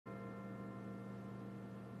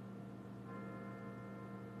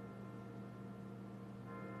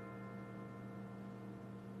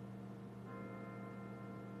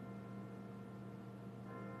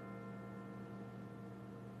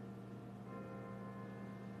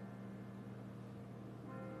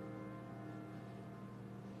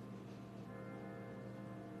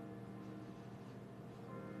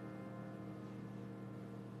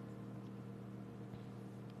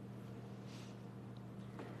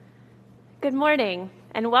Good morning,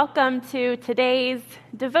 and welcome to today's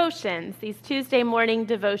devotions, these Tuesday morning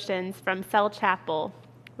devotions from Cell Chapel.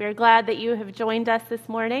 We are glad that you have joined us this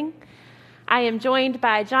morning. I am joined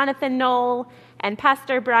by Jonathan Knoll, and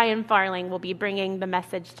Pastor Brian Farling will be bringing the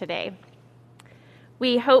message today.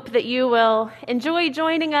 We hope that you will enjoy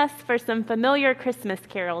joining us for some familiar Christmas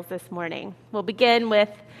carols this morning. We'll begin with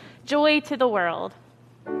Joy to the World.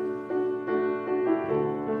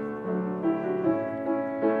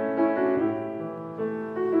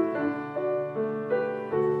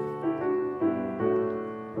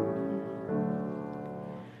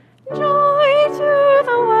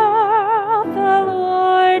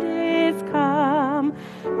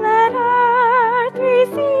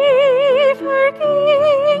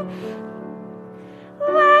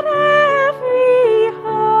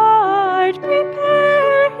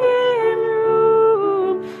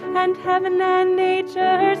 Heaven and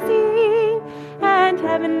nature sing, and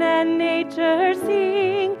heaven and nature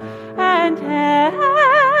sing, and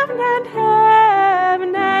heaven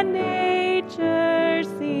and nature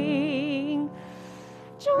sing.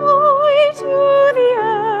 Joy to the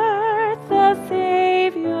earth, the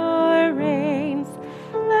Savior reigns.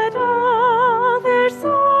 Let all their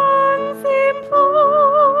songs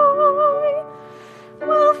employ.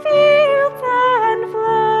 While fields and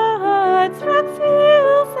floods, rocks,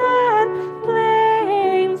 hills, and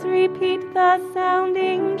plains repeat the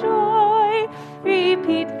sounding joy.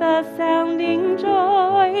 Repeat the sounding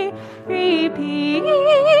joy. Repeat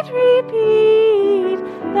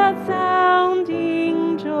the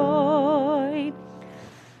sounding joy.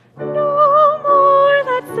 No more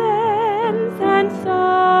that sins and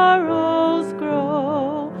sorrows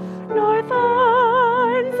grow, nor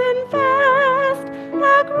thorns infest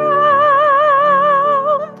the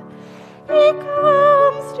ground. He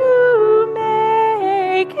comes to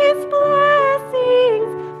make his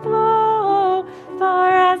blessings flow, far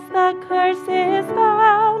as the curse is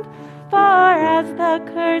found, far as the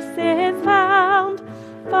curse is found,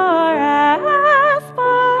 far as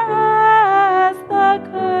the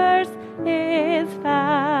curse is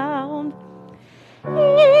found.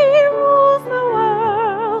 He rules the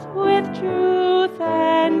world with truth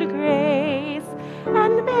and grace,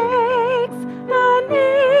 and makes the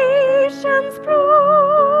nations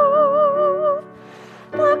prove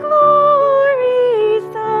the glories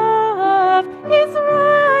of his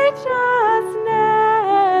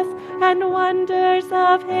righteousness, and wonders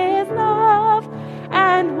of his love,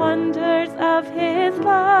 and wonders of his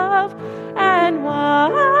love, and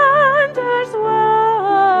wonders of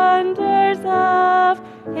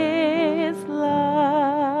his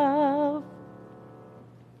love.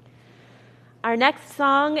 Our next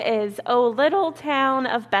song is O Little Town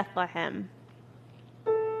of Bethlehem.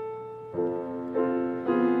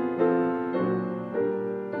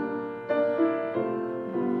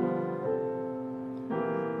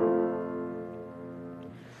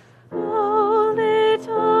 O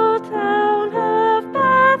little town of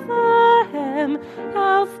Bethlehem,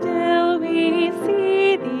 how still we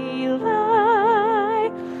see thee lie,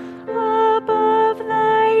 above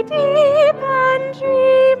thy deep and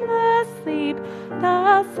dreamless sleep,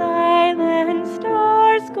 the silent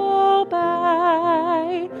stars go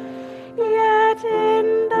by. Yet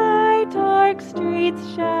in thy dark streets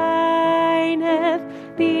shineth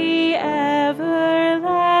the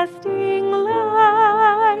everlasting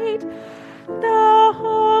light. The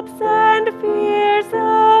hopes and fears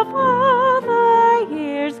of all the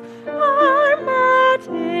years are met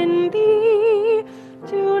in thee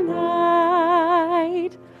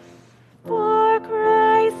tonight. For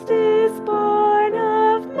Christ is born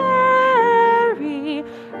of Mary,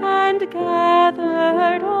 and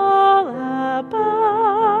gathered all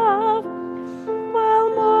above. While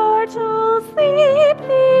mortals sleep,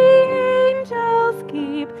 the angels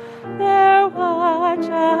keep their watch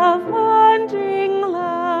of wondering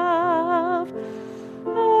love.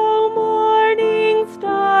 O morning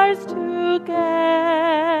stars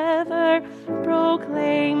together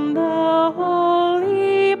proclaim the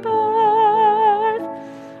holy birth.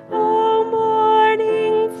 O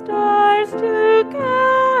morning stars together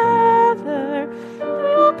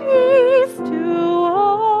through peace to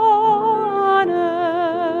all on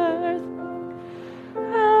earth.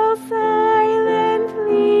 How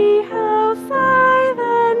silently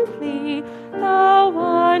the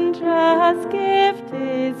wondrous gift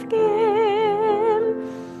is given.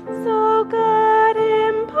 So God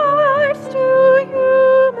imparts to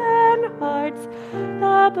human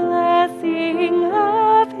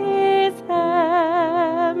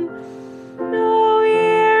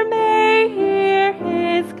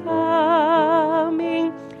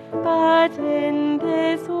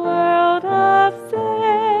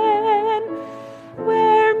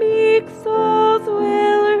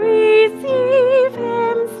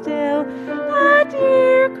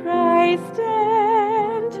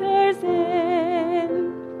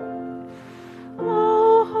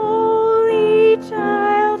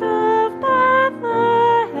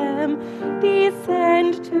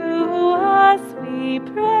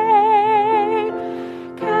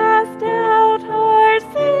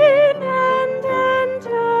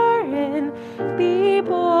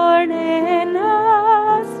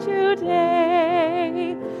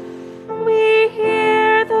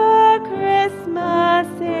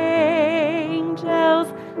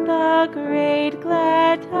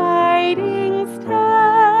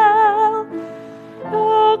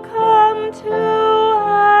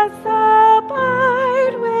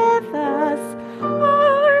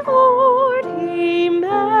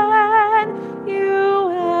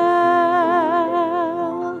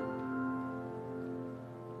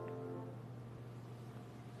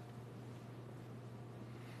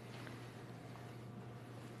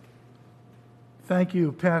Thank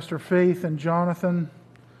you, Pastor Faith and Jonathan.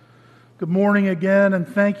 Good morning again, and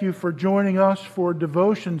thank you for joining us for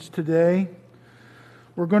devotions today.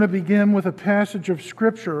 We're going to begin with a passage of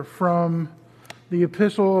Scripture from the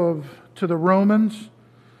Epistle to the Romans,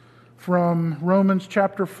 from Romans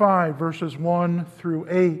chapter 5, verses 1 through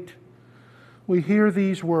 8. We hear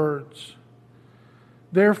these words: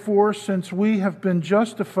 "Therefore, since we have been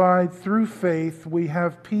justified through faith, we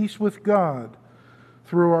have peace with God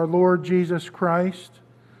through our Lord Jesus Christ,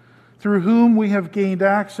 through whom we have gained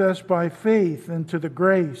access by faith into the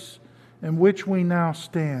grace in which we now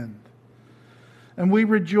stand. And we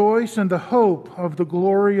rejoice in the hope of the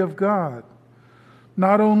glory of God.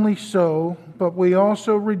 Not only so, but we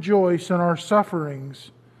also rejoice in our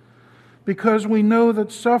sufferings, because we know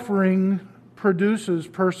that suffering produces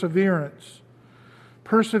perseverance,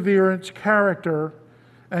 perseverance, character,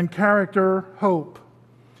 and character, hope.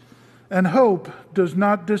 And hope does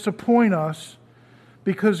not disappoint us,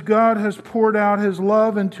 because God has poured out His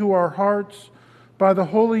love into our hearts by the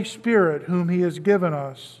Holy Spirit whom He has given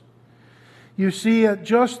us. You see, at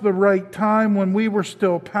just the right time, when we were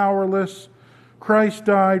still powerless, Christ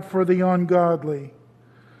died for the ungodly.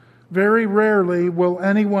 Very rarely will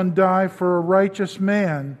anyone die for a righteous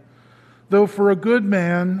man, though for a good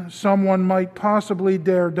man someone might possibly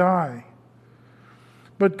dare die.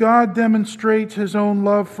 But God demonstrates His own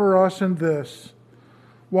love for us in this: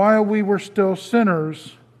 while we were still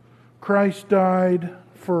sinners, Christ died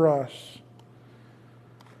for us."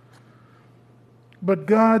 But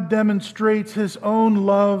God demonstrates His own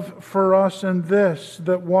love for us in this,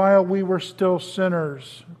 that while we were still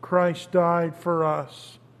sinners, Christ died for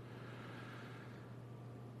us.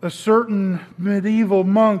 A certain medieval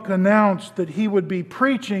monk announced that he would be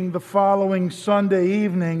preaching the following Sunday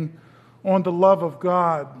evening on the love of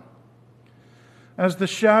God. As the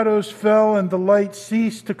shadows fell and the light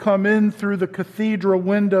ceased to come in through the cathedral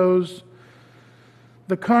windows,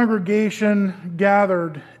 the congregation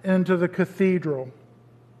gathered into the cathedral.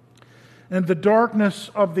 In the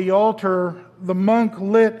darkness of the altar, the monk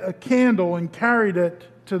lit a candle and carried it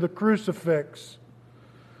to the crucifix.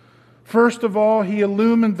 First of all, he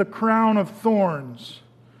illumined the crown of thorns.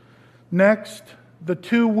 Next, the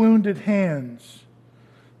two wounded hands.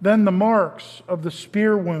 Then the marks of the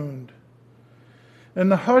spear wound. In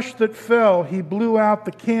the hush that fell, he blew out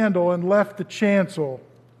the candle and left the chancel.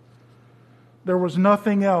 There was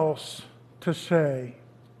nothing else to say.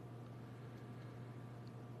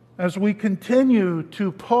 As we continue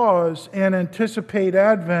to pause and anticipate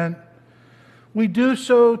Advent, we do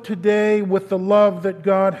so today with the love that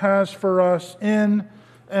God has for us in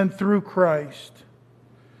and through Christ.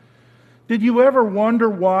 Did you ever wonder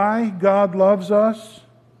why God loves us?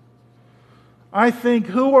 I think,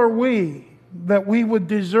 who are we that we would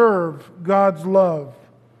deserve God's love?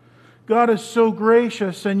 God is so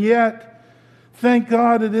gracious, and yet, thank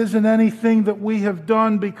God it isn't anything that we have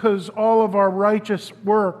done, because all of our righteous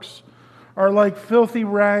works are like filthy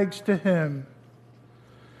rags to Him.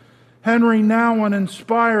 Henry Nouwen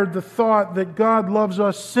inspired the thought that God loves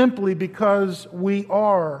us simply because we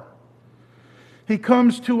are. He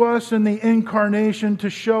comes to us in the incarnation to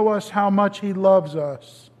show us how much He loves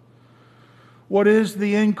us. What is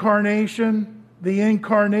the incarnation? The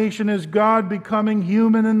incarnation is God becoming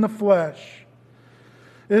human in the flesh.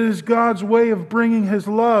 It is God's way of bringing His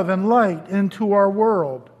love and light into our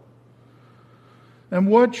world. And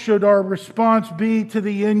what should our response be to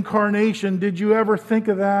the incarnation? Did you ever think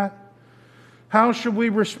of that? How should we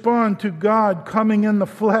respond to God coming in the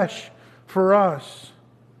flesh for us?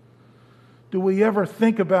 Do we ever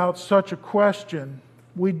think about such a question?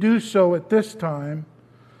 We do so at this time.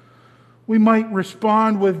 We might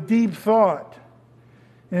respond with deep thought,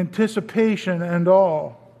 anticipation, and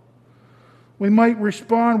awe. We might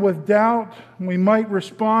respond with doubt. We might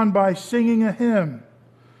respond by singing a hymn.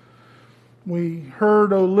 We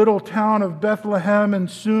heard, "O little town of Bethlehem," and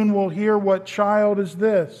soon we'll hear, "What child is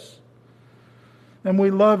this?" And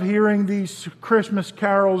we love hearing these Christmas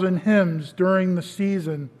carols and hymns during the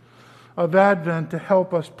season of Advent to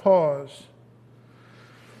help us pause.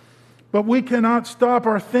 But we cannot stop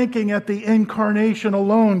our thinking at the incarnation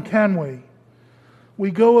alone, can we?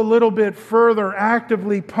 We go a little bit further,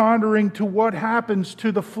 actively pondering to what happens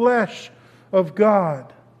to the flesh of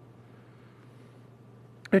God.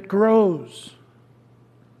 It grows.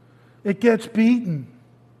 It gets beaten.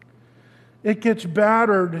 It gets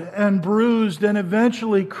battered and bruised and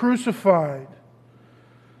eventually crucified.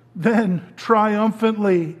 Then,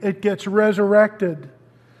 triumphantly, it gets resurrected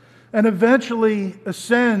and eventually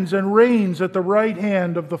ascends and reigns at the right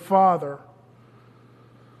hand of the Father.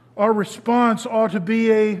 Our response ought to be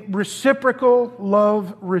a reciprocal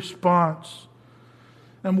love response.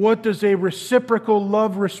 And what does a reciprocal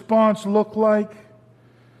love response look like?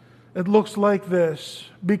 It looks like this.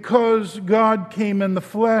 Because God came in the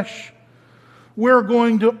flesh, we're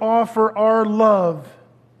going to offer our love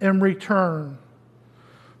in return.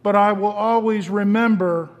 But I will always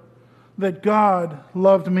remember that God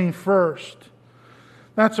loved me first.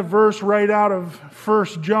 That's a verse right out of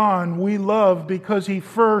 1 John. We love because He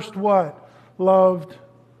first what? Loved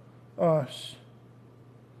us.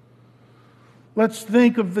 Let's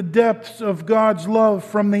think of the depths of God's love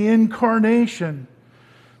from the incarnation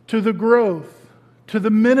to the growth, to the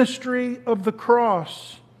ministry of the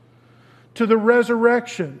cross, to the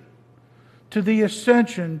resurrection, to the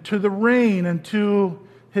ascension, to the reign, and to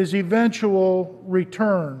His eventual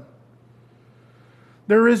return.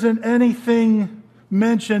 There isn't anything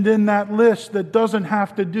mentioned in that list that doesn't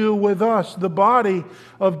have to do with us, the body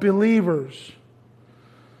of believers.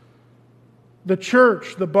 The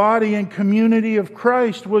church, the body and community of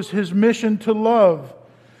Christ, was His mission to love,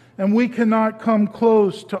 and we cannot come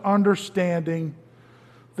close to understanding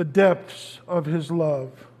the depths of His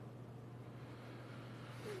love.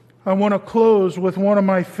 I want to close with one of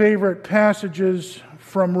my favorite passages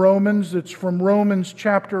from Romans. It's from Romans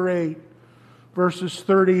chapter 8, verses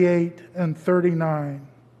 38 and 39.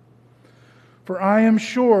 For I am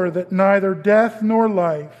sure that neither death nor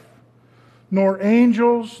life, nor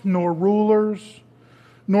angels, nor rulers,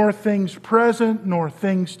 nor things present, nor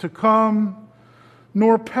things to come,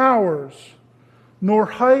 nor powers, nor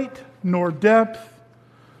height, nor depth,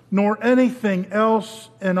 nor anything else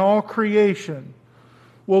in all creation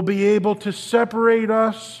will be able to separate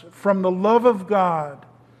us from the love of God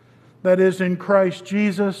that is in Christ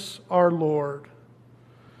Jesus our Lord.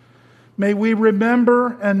 May we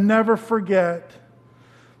remember and never forget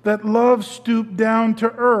that love stooped down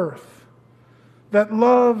to earth, that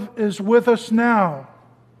love is with us now,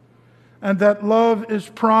 and that love is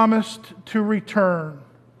promised to return.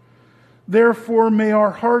 Therefore, may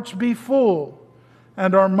our hearts be full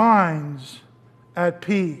and our minds at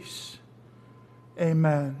peace.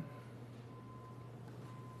 Amen.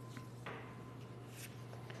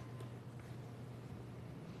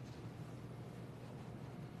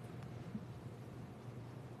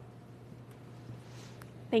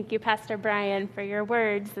 Thank you, Pastor Brian, for your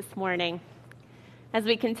words this morning. As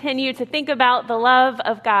we continue to think about the love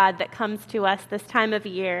of God that comes to us this time of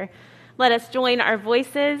year, let us join our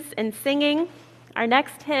voices in singing our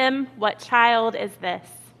next hymn, What Child Is This?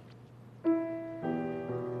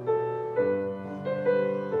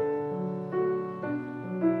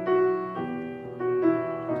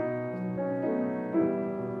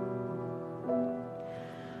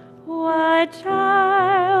 What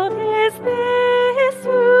child is this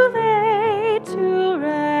who lay to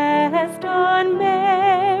rest on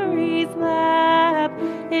Mary's lap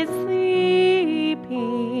is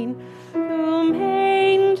sleeping, whom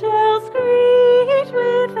angels greet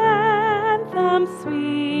with anthems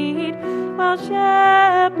sweet, while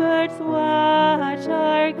shepherds watch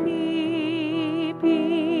are keeping?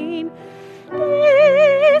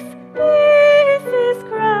 This is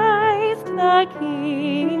Christ the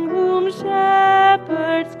King, whom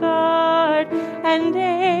shepherds guard and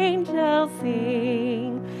angels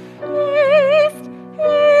sing. Haste,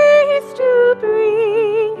 haste to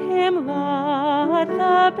bring Him, Lord,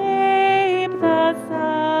 the babe, the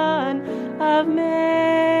Son of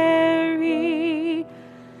Mary.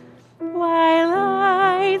 While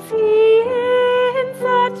lies He in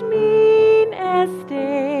such mean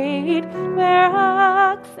estate, where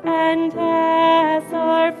ox and ass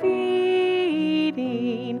are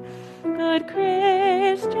feeding, good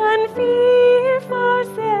Christian, fear for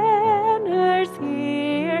sinners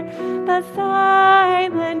here, the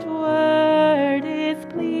silent word is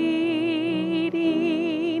pleading.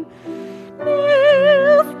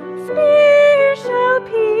 Nails, spear shall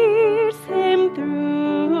pierce Him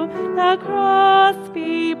through, the cross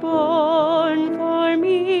be borne for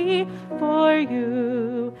me, for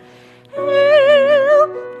you. Hail,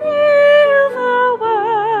 hail the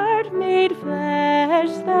Word made flesh,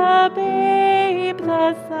 the babe,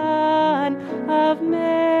 the Son of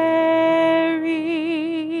Mary.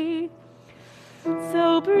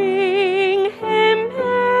 So bring Him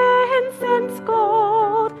incense,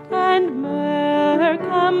 gold, and myrrh,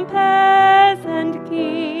 come peasant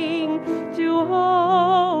King, to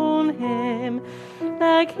own Him,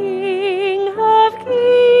 the King of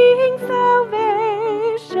kings,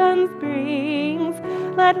 salvation brings.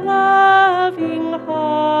 Let loving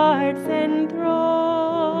hearts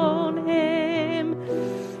enthrone Him.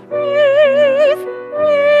 Raise,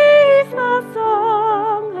 raise the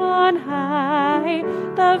song on high,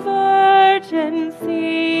 the Virgin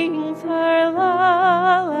sings her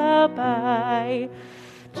love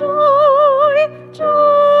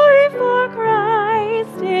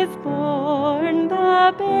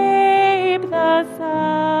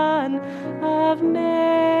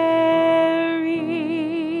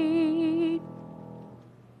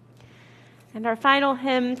our final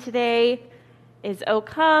hymn today is O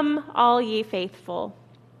Come, All Ye Faithful.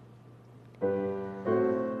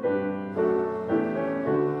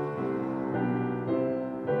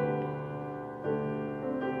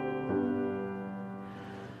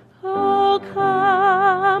 O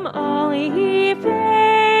come, all ye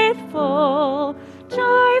faithful,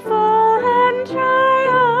 joyful and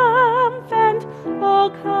triumphant. O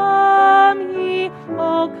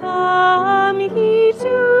come ye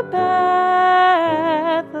to Bethlehem.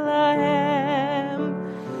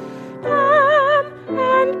 Come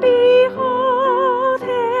and behold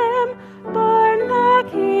him, born the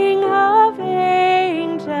King of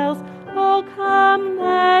angels. O come,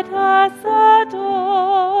 let us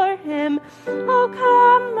adore him. O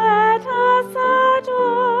come, let us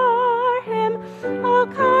adore him. O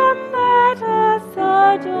come, let us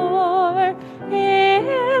adore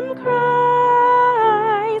him,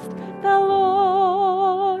 Christ the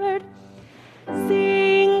Lord.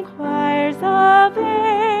 Sing, choirs of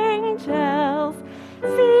angels,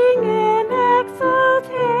 sing in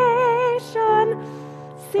exultation.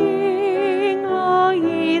 Sing, all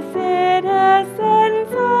ye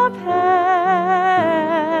citizens of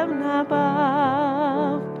heaven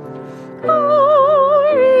above.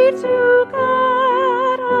 Glory to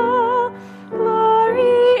God, all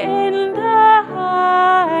glory in the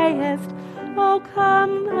highest. O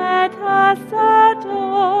come, let us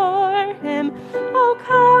adore him. O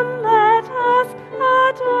come, let us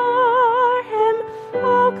adore him.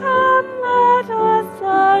 O come, let us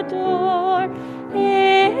adore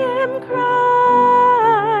him,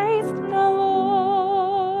 Christ the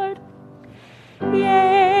Lord.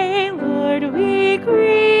 Yea, Lord, we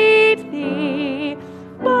greet thee,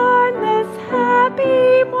 born this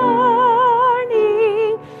happy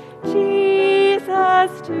morning.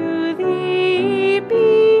 Jesus, to thee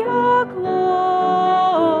be all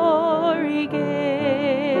glory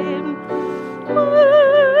given.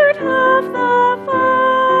 Word of the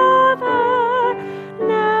Father,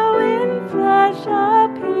 now in flesh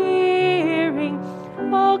appearing.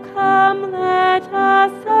 O come, let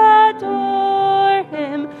us adore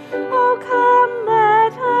him. O come,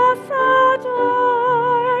 let us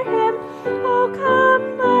adore him. O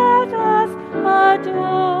come, let us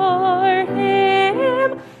adore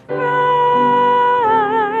him,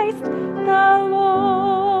 Christ the Lord.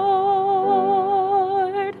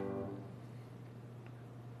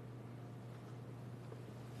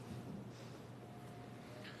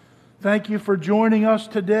 Thank you for joining us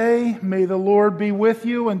today. May the Lord be with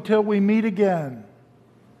you until we meet again.